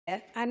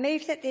I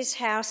move that this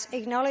House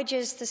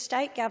acknowledges the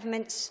State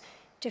Government's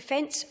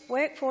Defence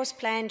Workforce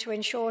Plan to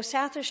ensure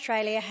South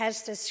Australia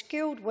has the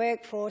skilled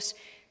workforce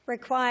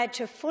required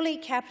to fully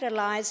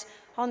capitalise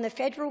on the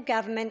federal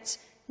government's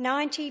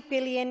 $90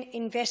 billion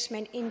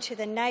investment into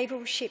the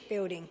naval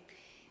shipbuilding.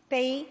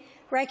 B,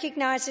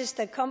 recognises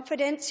the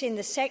confidence in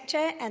the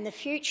sector and the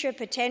future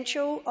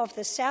potential of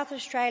the South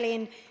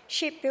Australian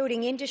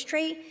shipbuilding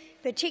industry,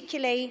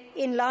 particularly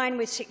in line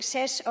with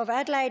success of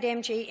Adelaide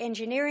MG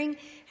Engineering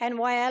and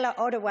Whyalla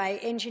Ottaway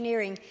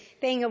Engineering,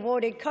 being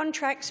awarded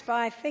contracts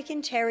by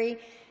Fincantieri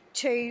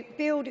to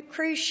build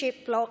cruise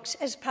ship blocks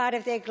as part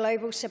of their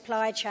global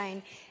supply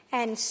chain.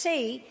 And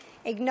C,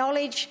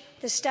 acknowledge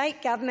the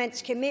state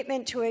government's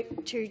commitment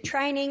to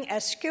training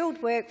a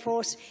skilled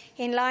workforce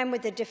in line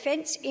with the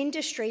defence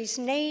industry's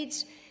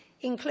needs,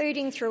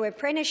 including through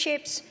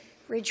apprenticeships,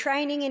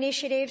 retraining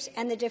initiatives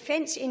and the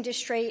Defence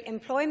Industry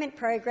Employment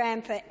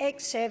Program for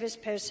ex-service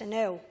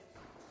personnel.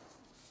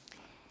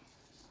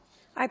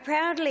 I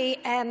proudly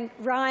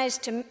rise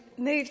to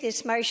move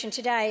this motion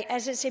today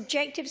as its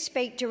objectives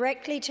speak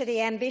directly to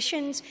the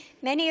ambitions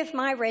many of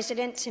my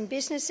residents and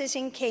businesses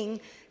in King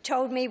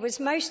told me was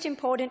most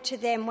important to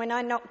them when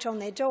I knocked on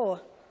their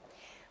door.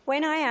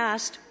 When I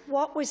asked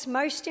what was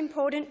most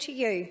important to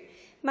you,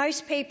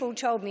 most people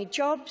told me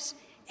jobs,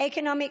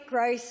 economic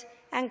growth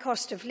and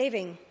cost of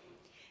living.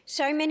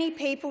 So many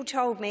people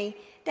told me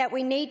that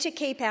we need to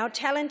keep our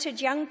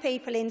talented young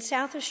people in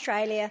South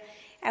Australia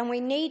and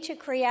we need to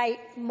create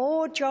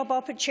more job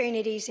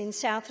opportunities in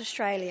South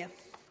Australia.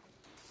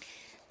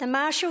 The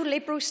Marshall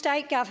Liberal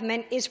State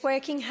Government is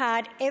working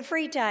hard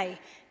every day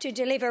to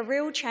deliver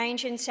real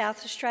change in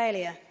South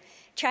Australia,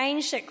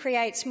 change that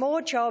creates more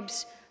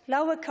jobs,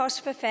 lower costs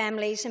for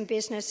families and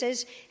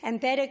businesses and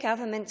better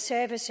government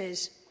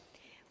services.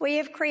 We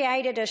have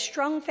created a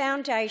strong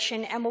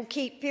foundation and will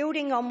keep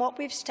building on what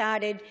we've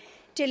started,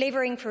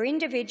 delivering for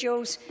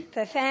individuals,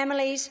 for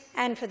families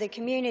and for the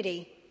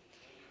community.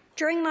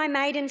 During my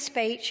maiden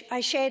speech,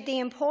 I shared the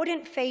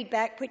important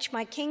feedback which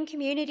my King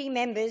community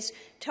members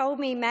told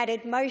me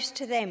mattered most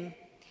to them.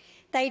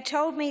 They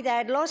told me they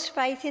had lost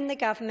faith in the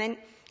government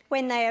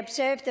when they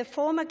observed the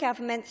former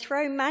government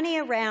throw money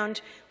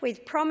around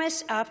with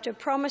promise after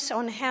promise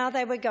on how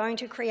they were going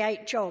to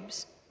create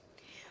jobs.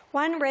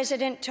 One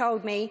resident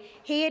told me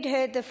he had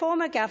heard the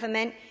former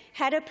government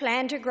had a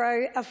plan to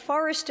grow a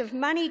forest of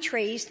money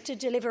trees to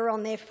deliver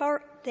on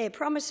their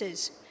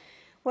promises.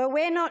 Well,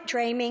 we're not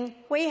dreaming.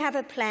 We have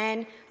a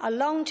plan, a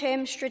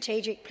long-term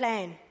strategic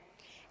plan.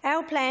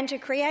 Our plan to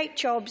create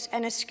jobs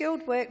and a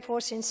skilled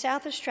workforce in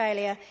South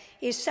Australia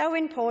is so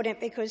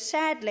important because,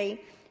 sadly,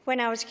 when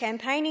I was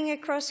campaigning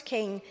across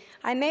King,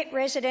 I met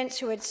residents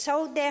who had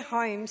sold their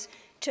homes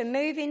to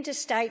move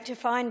interstate to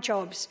find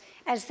jobs,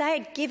 as they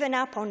had given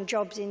up on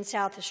jobs in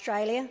South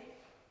Australia.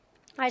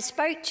 I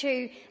spoke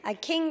to a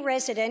King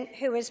resident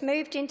who has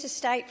moved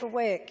interstate for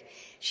work.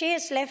 She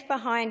has left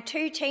behind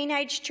 2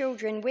 teenage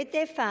children with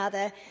their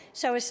father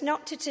so as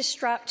not to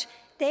disrupt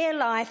their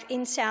life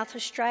in South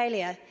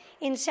Australia.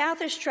 In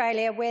South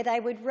Australia, where they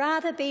would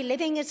rather be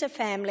living as a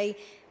family,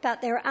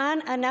 but there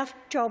aren't enough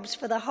jobs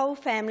for the whole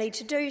family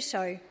to do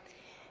so.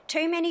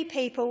 Too many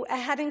people are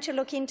having to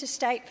look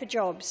interstate for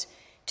jobs.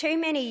 Too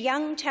many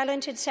young,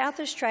 talented South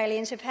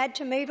Australians have had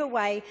to move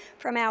away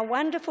from our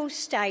wonderful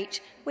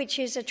state, which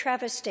is a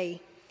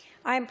travesty.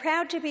 I am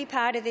proud to be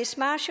part of this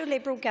Marshall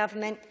Liberal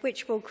government,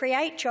 which will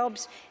create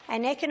jobs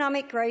and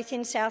economic growth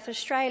in South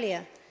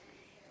Australia.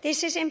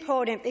 This is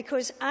important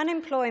because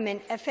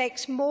unemployment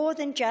affects more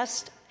than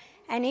just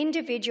an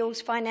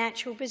individual's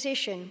financial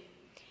position.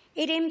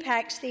 It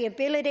impacts the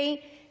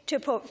ability to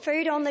put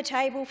food on the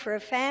table for a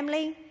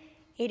family.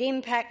 It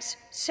impacts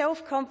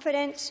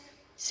self-confidence,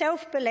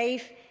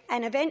 self-belief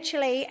and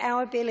eventually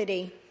our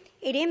ability.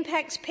 It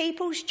impacts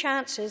people's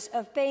chances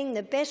of being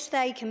the best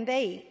they can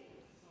be.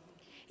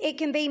 It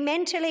can be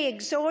mentally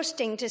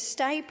exhausting to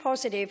stay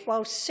positive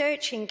while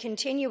searching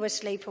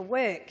continuously for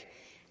work,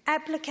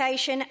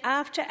 application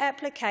after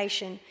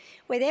application.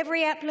 With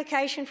every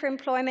application for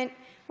employment,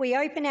 we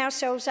open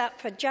ourselves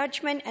up for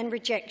judgment and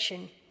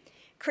rejection.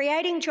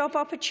 Creating job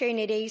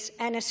opportunities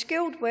and a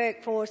skilled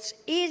workforce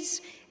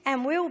is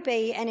and will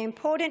be an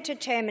important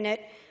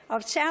determinant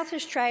of South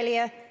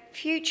Australia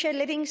future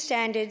living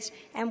standards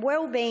and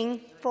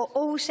well-being for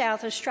all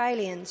South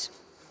Australians.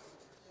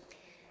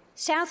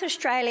 South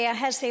Australia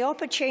has the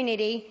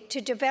opportunity to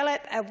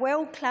develop a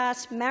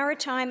world-class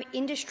maritime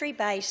industry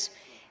base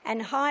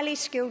and highly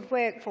skilled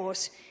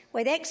workforce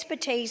with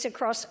expertise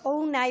across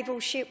all naval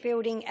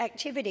shipbuilding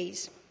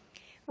activities.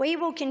 We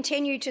will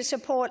continue to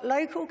support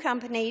local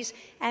companies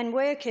and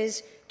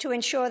workers to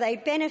ensure they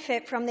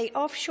benefit from the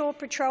offshore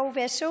patrol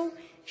vessel,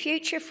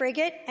 future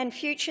frigate and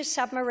future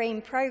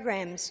submarine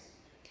programs.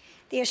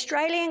 The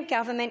Australian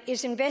government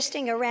is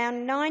investing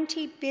around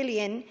 $90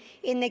 billion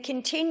in the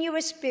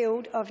continuous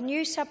build of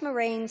new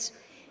submarines,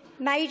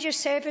 major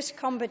service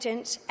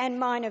combatants and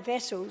minor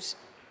vessels.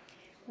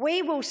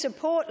 We will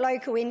support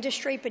local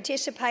industry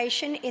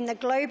participation in the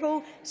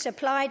global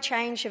supply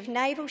chain of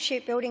naval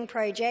shipbuilding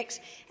projects,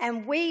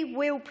 and we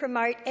will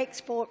promote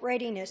export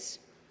readiness.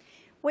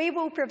 We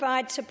will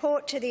provide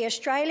support to the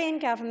Australian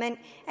Government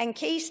and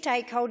key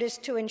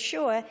stakeholders to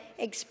ensure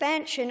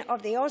expansion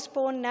of the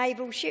Osborne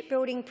Naval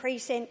Shipbuilding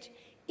Precinct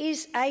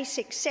is a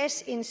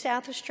success in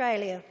South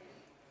Australia.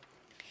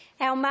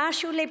 Our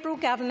Marshall Liberal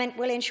Government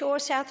will ensure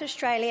South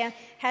Australia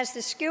has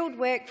the skilled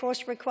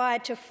workforce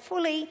required to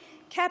fully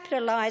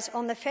capitalise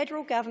on the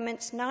federal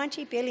government's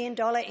 $90 billion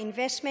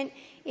investment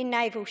in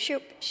naval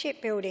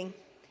shipbuilding.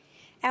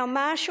 Our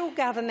Marshall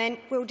Government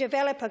will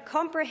develop a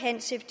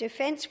comprehensive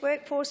defence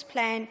workforce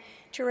plan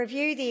to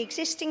review the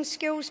existing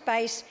skills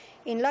base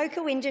in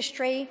local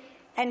industry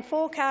and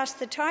forecast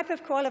the type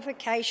of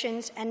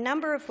qualifications and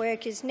number of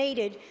workers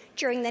needed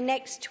during the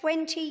next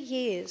 20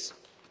 years.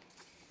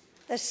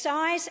 The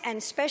size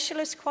and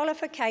specialist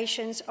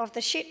qualifications of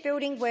the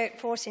shipbuilding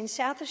workforce in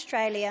South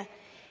Australia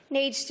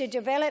needs to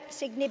develop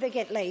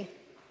significantly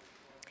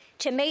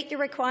to meet the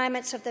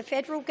requirements of the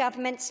federal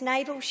government's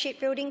naval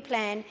shipbuilding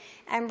plan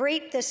and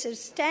reap the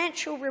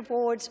substantial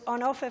rewards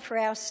on offer for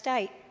our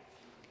state.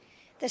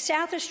 The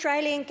South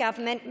Australian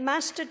Government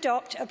must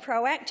adopt a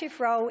proactive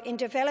role in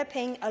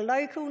developing a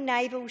local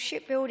naval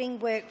shipbuilding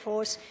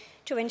workforce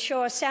to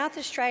ensure South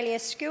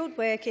Australia's skilled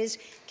workers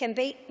can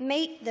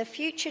meet the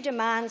future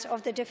demands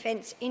of the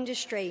defence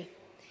industry.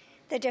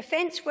 The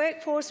Defence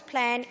Workforce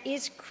Plan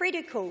is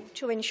critical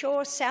to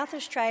ensure South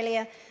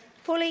Australia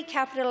fully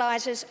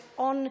capitalises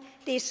on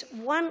this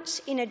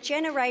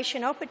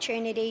once-in-a-generation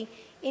opportunity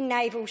in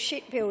naval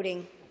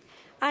shipbuilding.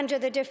 Under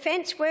the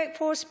Defence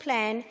Workforce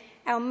Plan,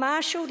 our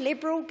Marshall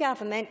Liberal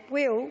Government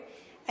will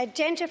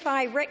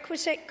identify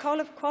requisite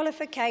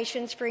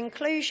qualifications for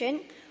inclusion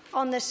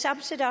on the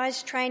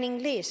subsidised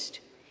training list.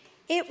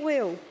 It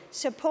will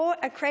support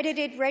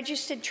accredited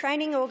registered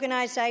training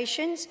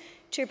organisations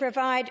to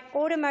provide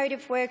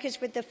automotive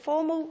workers with the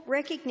formal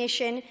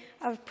recognition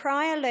of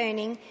prior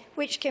learning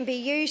which can be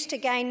used to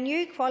gain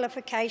new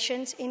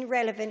qualifications in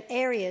relevant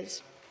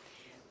areas.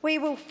 We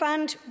will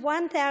fund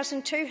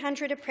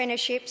 1,200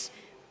 apprenticeships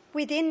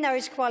within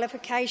those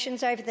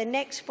qualifications over the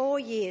next 4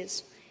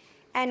 years,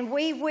 and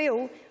we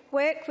will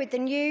work with the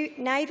new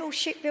Naval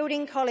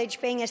Shipbuilding College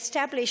being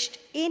established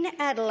in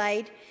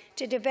Adelaide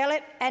to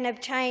develop and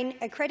obtain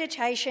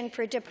accreditation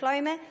for a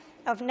diploma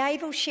of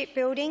naval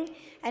shipbuilding,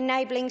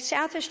 enabling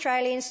South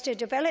Australians to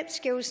develop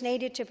skills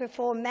needed to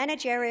perform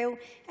managerial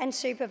and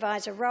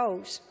supervisor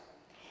roles.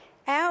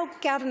 Our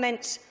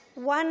government's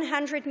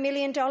 $100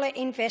 million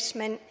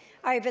investment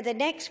over the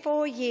next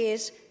 4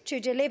 years to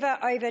deliver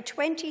over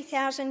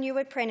 20,000 new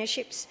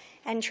apprenticeships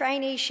and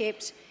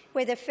traineeships,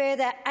 with a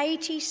further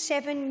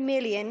 $87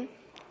 million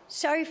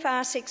so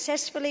far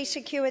successfully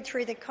secured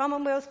through the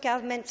Commonwealth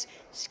Government's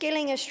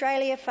Skilling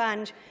Australia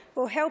Fund,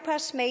 will help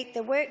us meet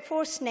the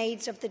workforce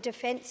needs of the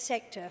defence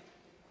sector.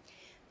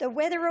 The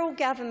Weatherall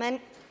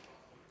Government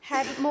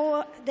have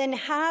more than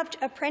halved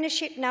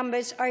apprenticeship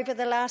numbers over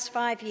the last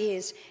 5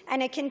 years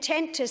and are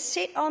content to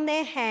sit on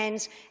their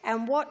hands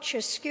and watch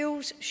a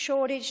skills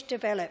shortage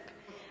develop.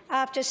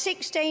 After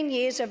 16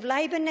 years of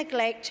Labor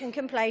neglect and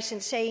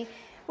complacency,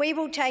 we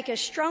will take a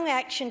strong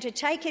action to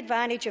take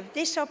advantage of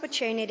this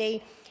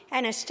opportunity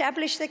and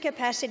establish the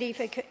capacity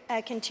for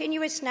a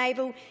continuous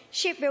naval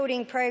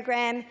shipbuilding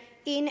program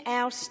in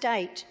our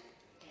state.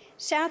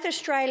 South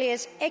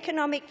Australia's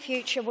economic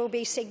future will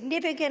be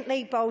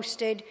significantly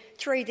bolstered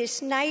through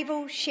this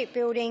naval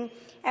shipbuilding,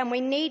 and we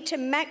need to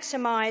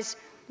maximise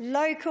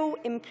local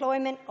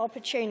employment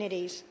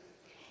opportunities.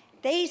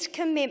 These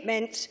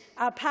commitments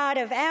are part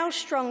of our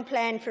strong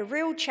plan for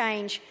real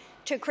change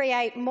to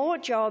create more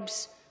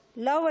jobs,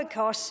 lower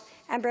costs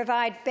and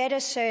provide better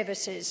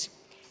services.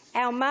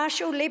 Our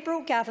Marshall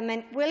Liberal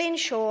Government will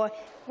ensure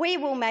we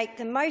will make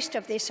the most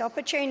of this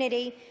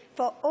opportunity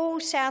for all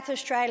South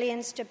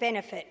Australians to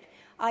benefit.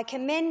 I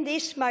commend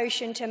this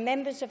motion to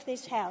members of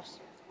this House.